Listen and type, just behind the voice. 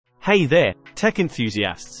Hey there, tech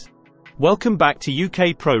enthusiasts. Welcome back to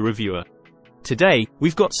UK Pro Reviewer. Today,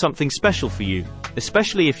 we've got something special for you,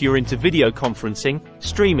 especially if you're into video conferencing,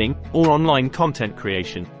 streaming, or online content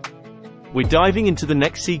creation. We're diving into the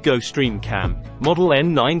NexiGo StreamCam, model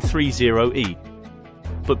N930E.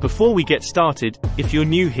 But before we get started, if you're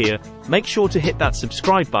new here, make sure to hit that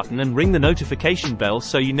subscribe button and ring the notification bell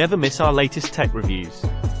so you never miss our latest tech reviews.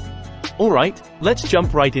 Alright, let's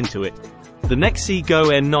jump right into it. The NexiGo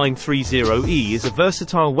N930E is a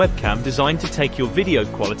versatile webcam designed to take your video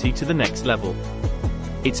quality to the next level.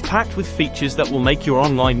 It's packed with features that will make your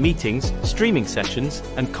online meetings, streaming sessions,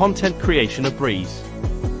 and content creation a breeze.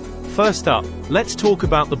 First up, let's talk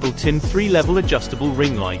about the built-in 3-level adjustable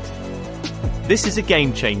ring light. This is a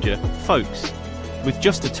game changer, folks. With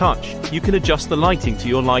just a touch, you can adjust the lighting to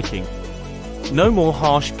your liking. No more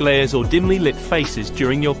harsh glares or dimly lit faces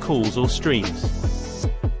during your calls or streams.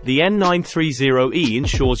 The N930E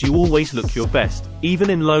ensures you always look your best, even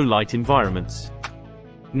in low-light environments.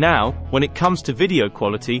 Now, when it comes to video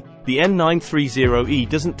quality, the N930E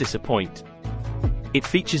doesn't disappoint. It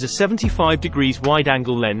features a 75 degrees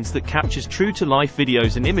wide-angle lens that captures true-to-life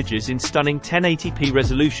videos and images in stunning 1080p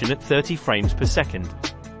resolution at 30 frames per second.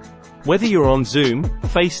 Whether you're on Zoom,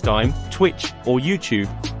 FaceTime, Twitch, or YouTube,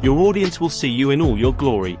 your audience will see you in all your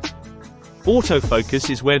glory. Autofocus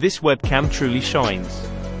is where this webcam truly shines.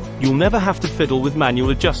 You'll never have to fiddle with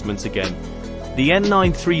manual adjustments again. The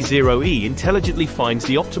N930E intelligently finds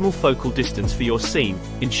the optimal focal distance for your scene,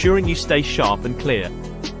 ensuring you stay sharp and clear.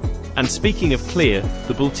 And speaking of clear,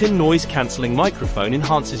 the built-in noise-cancelling microphone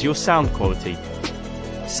enhances your sound quality.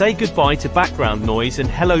 Say goodbye to background noise and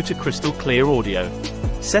hello to crystal clear audio.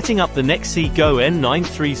 Setting up the NexiGo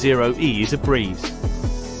N930E is a breeze.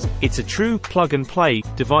 It's a true plug-and-play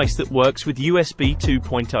device that works with USB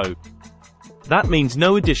 2.0. That means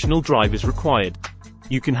no additional drivers required.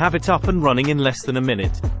 You can have it up and running in less than a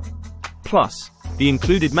minute. Plus, the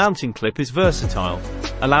included mounting clip is versatile,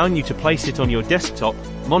 allowing you to place it on your desktop,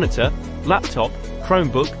 monitor, laptop,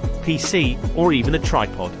 Chromebook, PC, or even a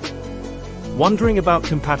tripod. Wondering about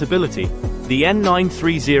compatibility? The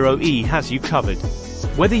N930E has you covered.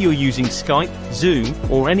 Whether you're using Skype, Zoom,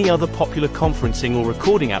 or any other popular conferencing or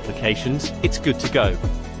recording applications, it's good to go.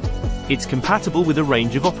 It's compatible with a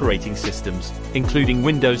range of operating systems, including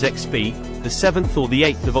Windows XP, the 7th or the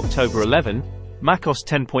 8th of October 11, macOS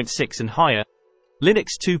 10.6 and higher,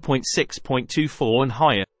 Linux 2.6.24 and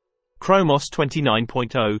higher, Chrome OS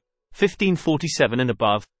 29.0, 1547 and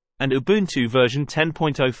above, and Ubuntu version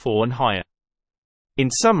 10.04 and higher.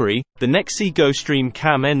 In summary, the NexiGo StreamCam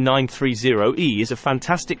N930E is a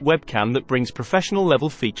fantastic webcam that brings professional-level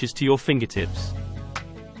features to your fingertips.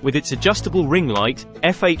 With its adjustable ring light,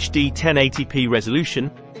 FHD 1080p resolution,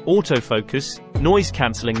 autofocus,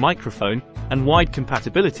 noise-cancelling microphone, and wide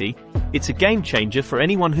compatibility, it's a game-changer for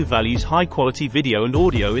anyone who values high-quality video and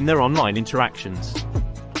audio in their online interactions.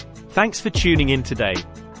 Thanks for tuning in today.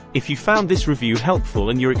 If you found this review helpful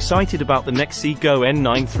and you're excited about the NexiGo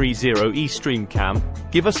N930E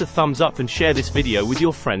StreamCam, give us a thumbs up and share this video with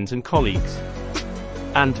your friends and colleagues.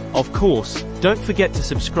 And, of course, don't forget to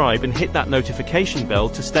subscribe and hit that notification bell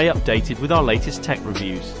to stay updated with our latest tech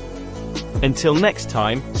reviews. Until next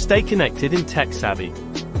time, stay connected and tech savvy.